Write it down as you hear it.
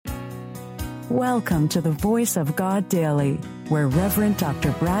Welcome to the Voice of God Daily, where Reverend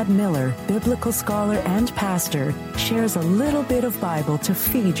Dr. Brad Miller, biblical scholar and pastor, shares a little bit of Bible to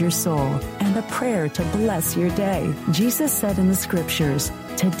feed your soul and a prayer to bless your day. Jesus said in the Scriptures,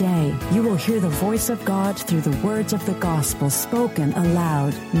 "Today you will hear the voice of God through the words of the gospel spoken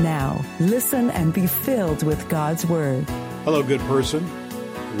aloud." Now, listen and be filled with God's Word. Hello, good person.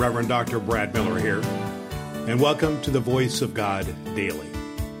 Reverend Dr. Brad Miller here, and welcome to the Voice of God Daily,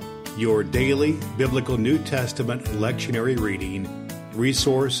 your daily biblical New Testament lectionary reading,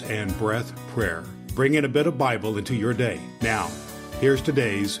 resource, and breath prayer. Bring in a bit of Bible into your day. Now, here's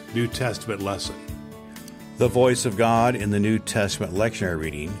today's New Testament lesson. The Voice of God in the New Testament lectionary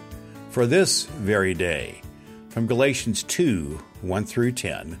reading for this very day, from Galatians 2, 1 through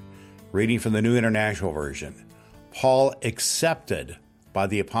 10, reading from the New International Version. Paul accepted by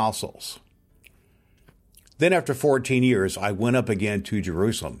the apostles. Then after 14 years, I went up again to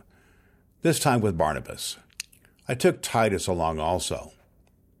Jerusalem, this time with Barnabas. I took Titus along also.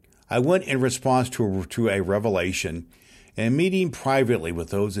 I went in response to a revelation, and meeting privately with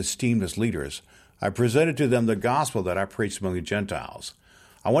those esteemed as leaders, I presented to them the gospel that I preached among the Gentiles.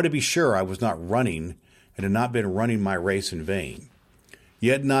 I wanted to be sure I was not running and had not been running my race in vain.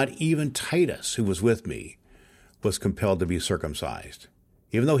 Yet not even Titus, who was with me, was compelled to be circumcised,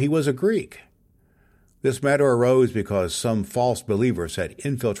 even though he was a Greek. This matter arose because some false believers had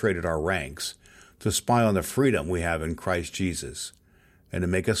infiltrated our ranks to spy on the freedom we have in Christ Jesus and to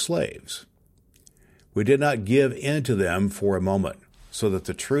make us slaves. We did not give in to them for a moment, so that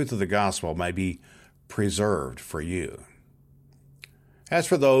the truth of the gospel might be preserved for you. As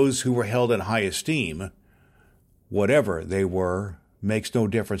for those who were held in high esteem, whatever they were makes no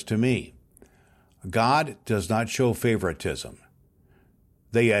difference to me. God does not show favoritism.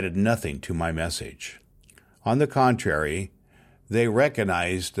 They added nothing to my message. On the contrary, they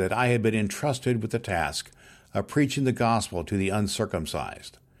recognized that I had been entrusted with the task of preaching the gospel to the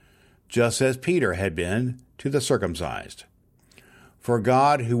uncircumcised, just as Peter had been to the circumcised. For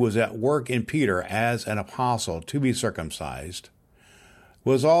God, who was at work in Peter as an apostle to be circumcised,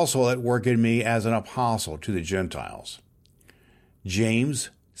 was also at work in me as an apostle to the Gentiles. James,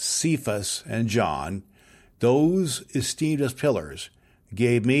 Cephas, and John, those esteemed as pillars,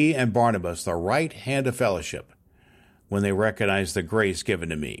 gave me and Barnabas the right hand of fellowship when they recognized the grace given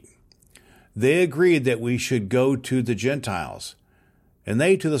to me. They agreed that we should go to the Gentiles, and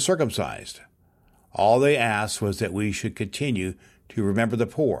they to the circumcised. All they asked was that we should continue to remember the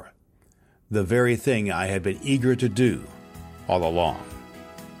poor, the very thing I had been eager to do all along.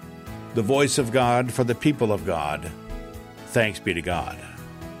 The voice of God for the people of God. Thanks be to God.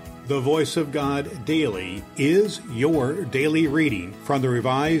 The Voice of God Daily is your daily reading from the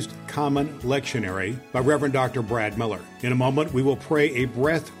Revised Common Lectionary by Reverend Dr. Brad Miller. In a moment, we will pray a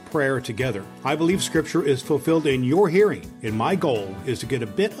breath prayer together. I believe Scripture is fulfilled in your hearing, and my goal is to get a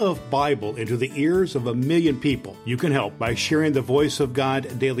bit of Bible into the ears of 1 million people. You can help by sharing the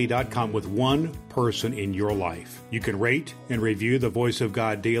voiceofgoddaily.com with one person in your life. You can rate and review the Voice of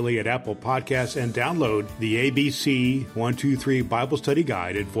God Daily at Apple Podcasts and download the ABC 123 Bible Study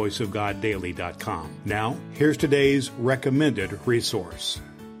Guide at voiceofgoddaily.com. Now, here's today's recommended resource.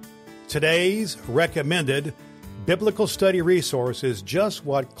 Today's recommended biblical study resource is just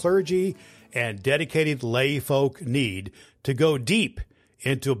what clergy and dedicated lay folk need to go deep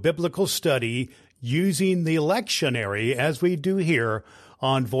into biblical study using the lectionary as we do here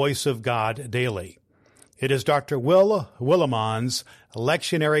on Voice of God Daily. It is Dr. Will Willimon's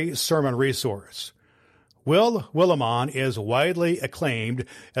lectionary sermon resource. Will Willimon is widely acclaimed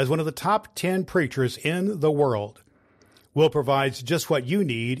as one of the top 10 preachers in the world. Will provides just what you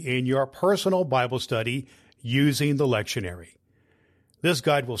need in your personal Bible study using the lectionary. This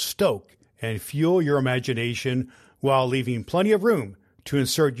guide will stoke and fuel your imagination while leaving plenty of room to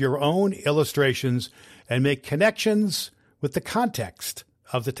insert your own illustrations and make connections with the context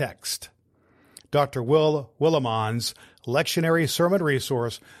of the text. Dr. Will Willimon's lectionary sermon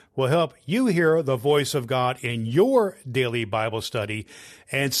resource will help you hear the voice of God in your daily Bible study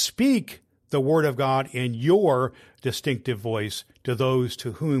and speak the Word of God in your distinctive voice to those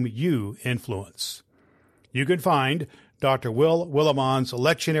to whom you influence. You can find Dr. Will Willimon's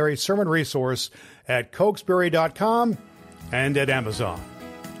lectionary sermon resource at Cokesbury.com and at Amazon.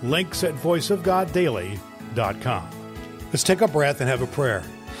 Links at voiceofgoddaily.com. Let's take a breath and have a prayer.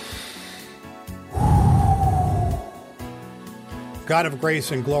 God of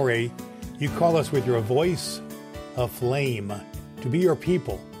grace and glory, you call us with your voice of flame to be your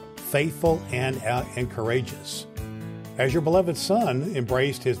people, faithful and courageous. As your beloved Son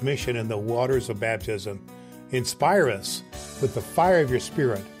embraced his mission in the waters of baptism, inspire us with the fire of your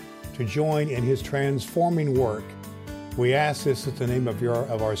Spirit to to join in his transforming work. We ask this in the name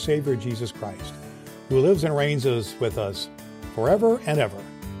of our Savior, Jesus Christ, who lives and reigns with us forever and ever.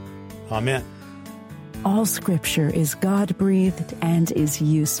 Amen. All Scripture is God-breathed and is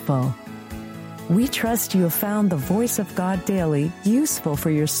useful. We trust you have found the Voice of God Daily useful for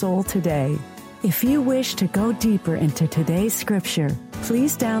your soul today. If you wish to go deeper into today's Scripture,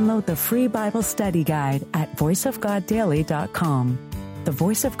 please download the free Bible study guide at voiceofgoddaily.com. The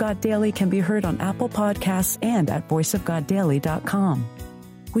Voice of God Daily can be heard on Apple Podcasts and at voiceofgoddaily.com.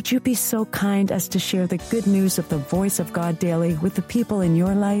 Would you be so kind as to share the good news of the Voice of God Daily with the people in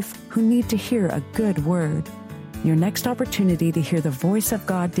your life who need to hear a good word? Your next opportunity to hear the Voice of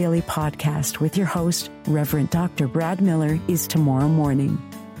God Daily podcast with your host, Reverend Dr. Brad Miller, is tomorrow morning.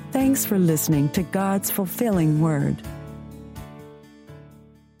 Thanks for listening to God's fulfilling Word.